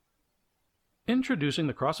Introducing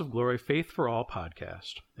the Cross of Glory Faith for All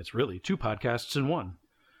podcast. It's really 2 podcasts in one.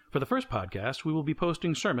 For the first podcast, we will be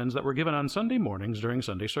posting sermons that were given on Sunday mornings during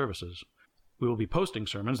Sunday services. We will be posting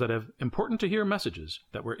sermons that have important-to-hear messages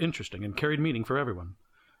that were interesting and carried meaning for everyone.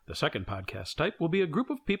 The second podcast type will be a group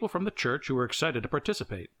of people from the church who were excited to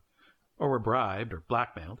participate, or were bribed or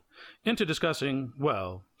blackmailed, into discussing,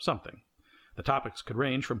 well, something. The topics could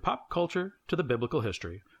range from pop culture to the biblical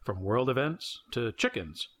history, from world events to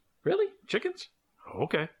chickens. Really? Chickens?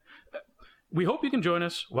 Okay. We hope you can join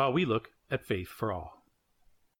us while we look at Faith for All.